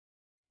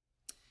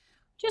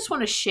just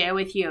want to share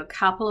with you a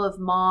couple of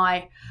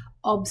my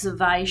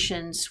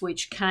observations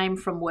which came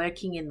from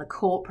working in the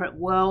corporate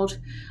world.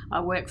 I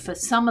worked for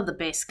some of the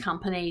best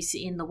companies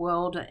in the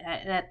world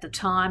at the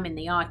time in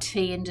the IT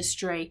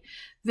industry,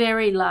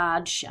 very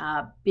large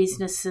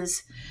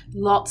businesses,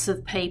 lots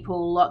of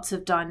people, lots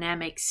of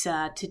dynamics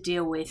to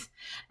deal with.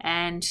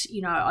 And,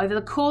 you know, over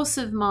the course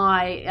of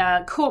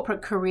my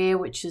corporate career,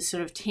 which is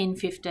sort of 10,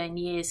 15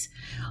 years,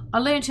 I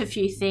learnt a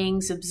few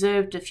things,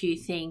 observed a few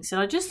things,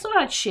 and I just thought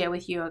I'd share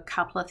with you a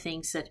couple of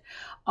things that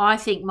I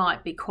think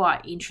might be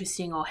quite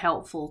interesting or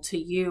helpful to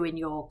you in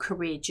your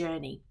career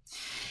journey.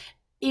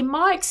 In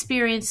my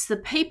experience, the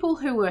people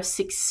who are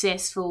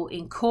successful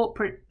in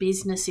corporate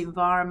business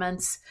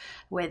environments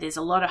where there's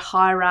a lot of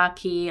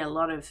hierarchy, a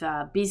lot of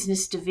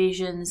business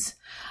divisions,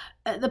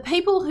 the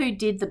people who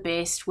did the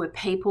best were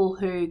people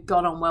who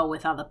got on well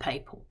with other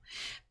people.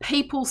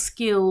 People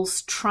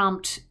skills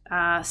trumped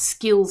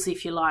skills,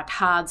 if you like,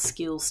 hard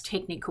skills,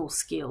 technical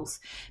skills.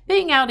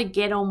 Being able to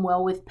get on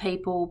well with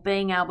people,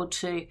 being able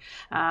to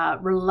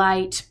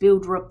relate,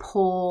 build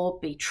rapport,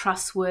 be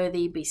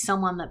trustworthy, be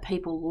someone that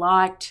people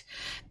liked,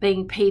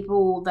 being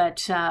people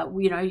that,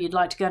 you'd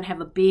like to go and have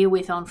a beer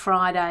with on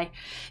Friday.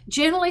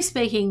 Generally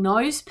speaking,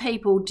 those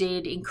people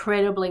did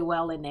incredibly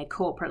well in their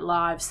corporate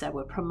lives. They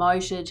were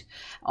promoted,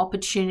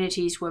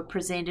 opportunities were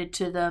presented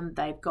to them,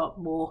 they've got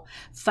more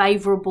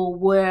favourable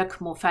work,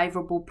 more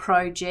favourable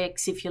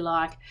projects, if you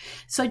like.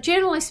 So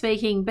generally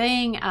speaking,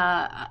 being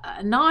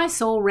a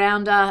nice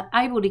all-rounder,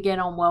 able to get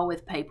on well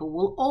with people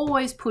will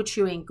always put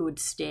you in good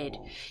stead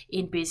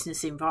in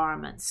business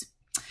environments.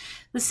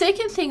 The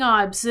second thing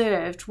I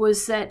observed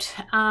was that,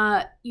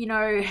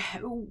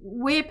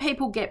 where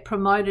people get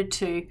promoted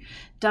to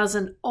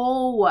doesn't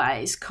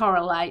always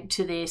correlate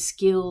to their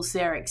skills,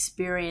 their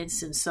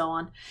experience, and so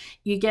on.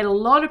 You get a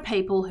lot of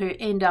people who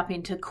end up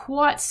into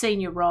quite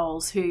senior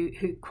roles who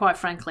quite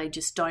frankly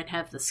just don't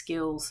have the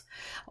skills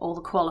or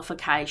the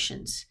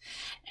qualifications.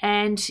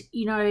 And,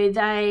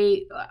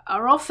 they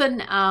are often,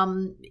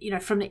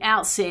 from the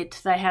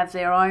outset, they have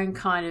their own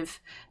kind of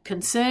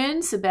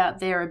concerns about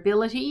their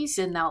abilities,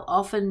 and they'll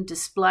often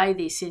display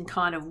this in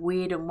kind of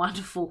weird and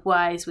wonderful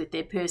ways with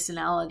their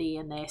personality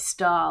and their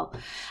style,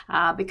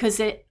 because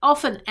they're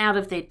often out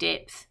of their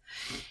depth.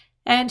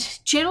 And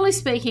generally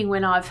speaking,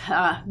 when I've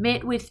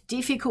met with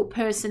difficult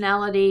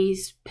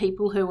personalities,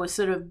 people who were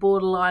sort of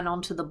borderline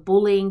onto the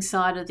bullying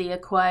side of the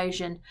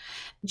equation,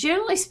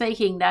 generally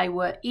speaking, they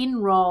were in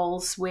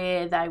roles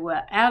where they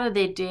were out of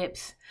their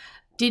depth,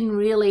 didn't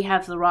really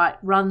have the right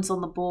runs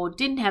on the board,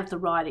 didn't have the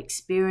right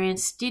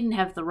experience, didn't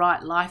have the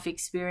right life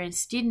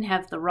experience, didn't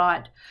have the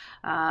right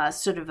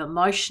sort of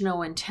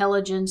emotional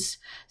intelligence,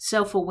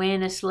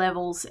 self-awareness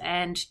levels,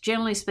 and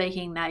generally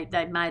speaking,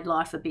 they made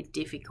life a bit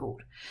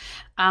difficult.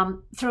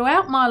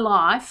 Throughout my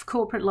life,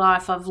 corporate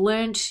life, I've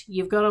learnt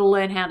you've got to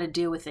learn how to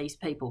deal with these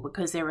people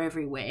because they're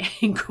everywhere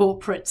in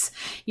corporates.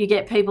 You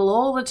get people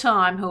all the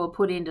time who are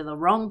put into the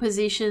wrong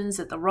positions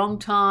at the wrong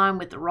time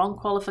with the wrong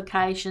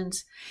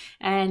qualifications,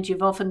 and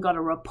you've often got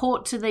to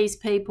report to these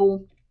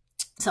people.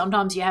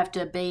 Sometimes you have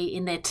to be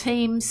in their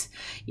teams,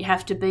 you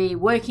have to be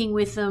working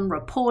with them,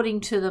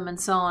 reporting to them and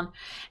so on.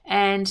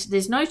 And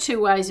there's no two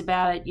ways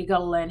about it. You've got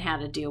to learn how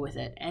to deal with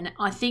it. And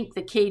I think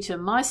the key to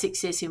my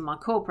success in my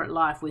corporate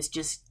life was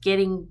just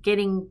getting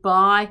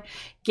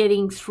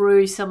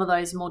through some of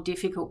those more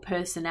difficult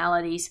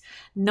personalities,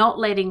 not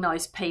letting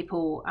those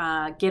people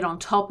get on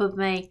top of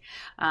me,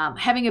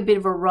 having a bit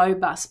of a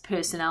robust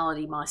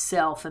personality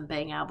myself and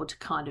being able to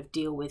kind of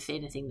deal with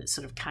anything that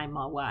sort of came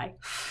my way.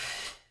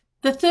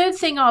 The third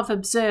thing I've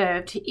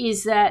observed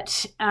is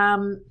that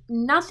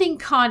nothing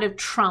kind of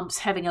trumps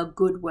having a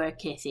good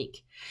work ethic.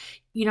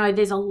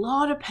 There's a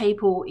lot of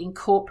people in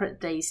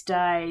corporate these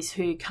days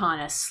who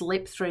kind of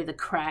slip through the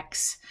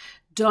cracks,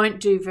 don't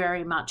do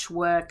very much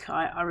work.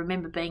 I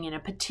remember being in a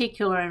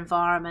particular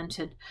environment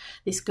and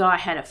this guy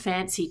had a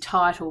fancy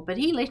title, but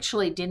he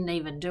literally didn't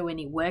even do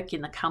any work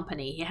in the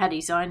company. He had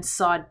his own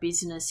side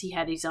business. He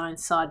had his own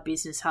side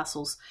business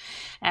hustles,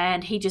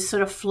 and he just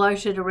sort of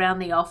floated around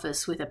the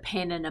office with a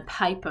pen and a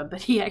paper,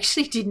 but he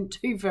actually didn't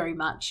do very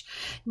much.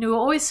 We were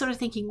always sort of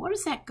thinking, what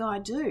does that guy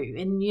do?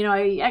 And,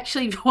 he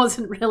actually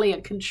wasn't really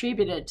a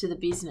contributor to the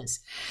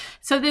business.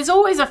 So there's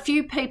always a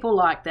few people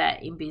like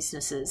that in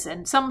businesses,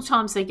 and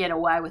sometimes they get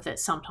away with it,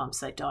 sometimes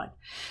they don't.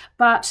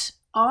 But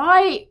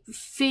I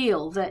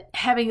feel that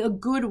having a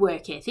good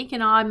work ethic,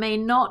 and I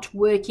mean not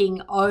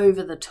working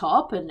over the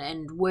top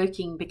and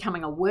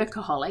becoming a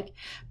workaholic,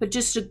 but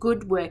just a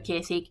good work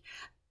ethic,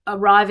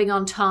 arriving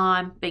on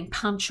time, being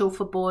punctual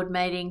for board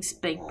meetings,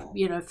 being,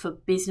 for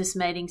business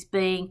meetings,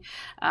 being,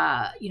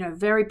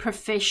 very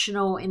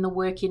professional in the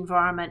work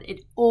environment.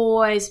 It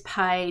always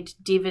paid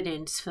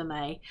dividends for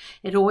me.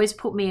 It always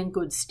put me in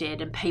good stead,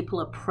 and people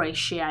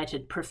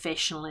appreciated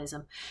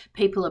professionalism.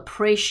 People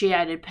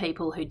appreciated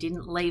people who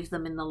didn't leave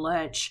them in the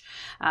lurch,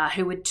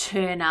 who would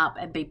turn up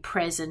and be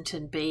present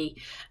and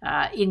be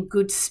in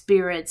good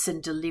spirits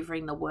and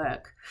delivering the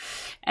work.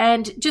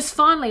 And just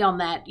finally on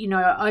that, you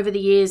know, over the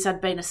years,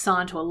 I'd been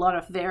assigned to a lot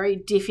of very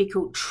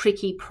difficult,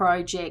 tricky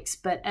projects,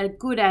 but a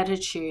good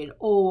attitude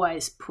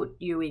always put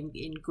you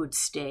in good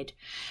stead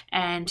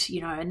and,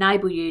 you know,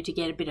 enable you to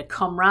get a bit of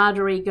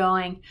camaraderie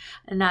going,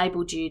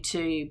 enabled you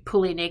to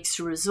pull in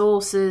extra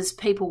resources.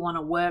 People want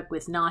to work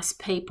with nice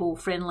people,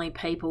 friendly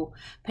people,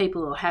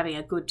 people who are having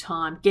a good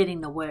time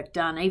getting the work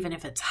done, even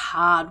if it's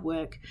hard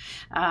work.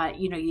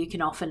 You know, you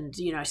can often,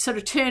 you know, sort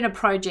of turn a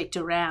project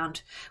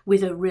around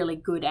with a really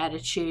good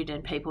attitude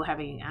and people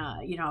having,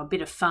 you know, a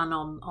bit of fun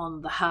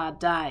on the hard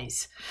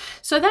days.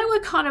 So they were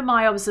kind of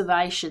my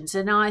observations.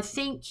 And I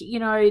think, you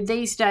know,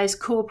 these days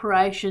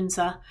corporations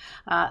are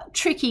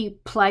tricky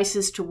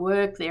places to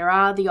work. There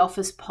are the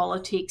office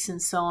politics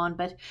and so on.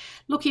 But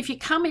look, if you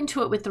come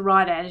into it with the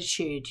right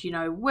attitude, you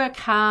know, work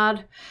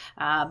hard,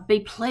 be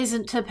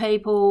pleasant to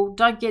people,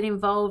 don't get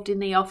involved in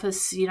the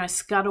office, you know,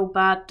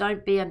 scuttlebutt,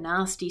 don't be a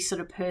nasty sort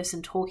of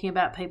person talking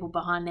about people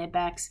behind their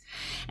backs.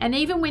 And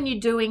even when you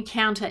do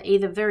encounter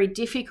either very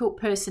difficult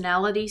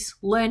personalities,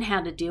 learn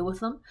how to deal with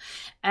them.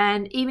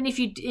 And even if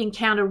you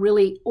encounter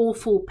really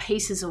awful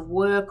pieces of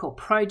work or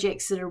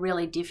projects that are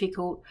really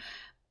difficult,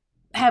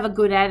 have a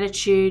good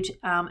attitude.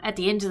 At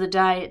the end of the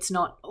day, it's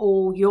not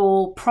all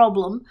your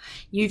problem.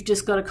 You've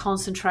just got to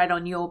concentrate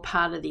on your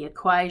part of the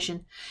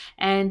equation.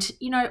 And,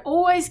 you know,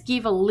 always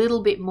give a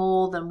little bit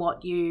more than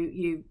what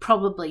you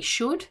probably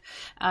should.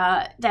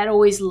 That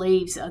always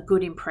leaves a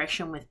good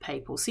impression with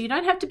people. So you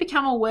don't have to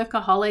become a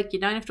workaholic. You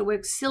don't have to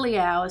work silly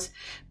hours,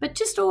 but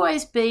just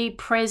always be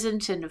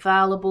present and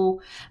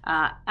available,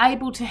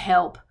 able to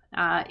help.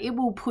 It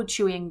will put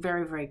you in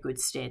very, very good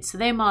stead. So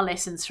they're my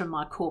lessons from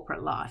my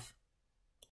corporate life.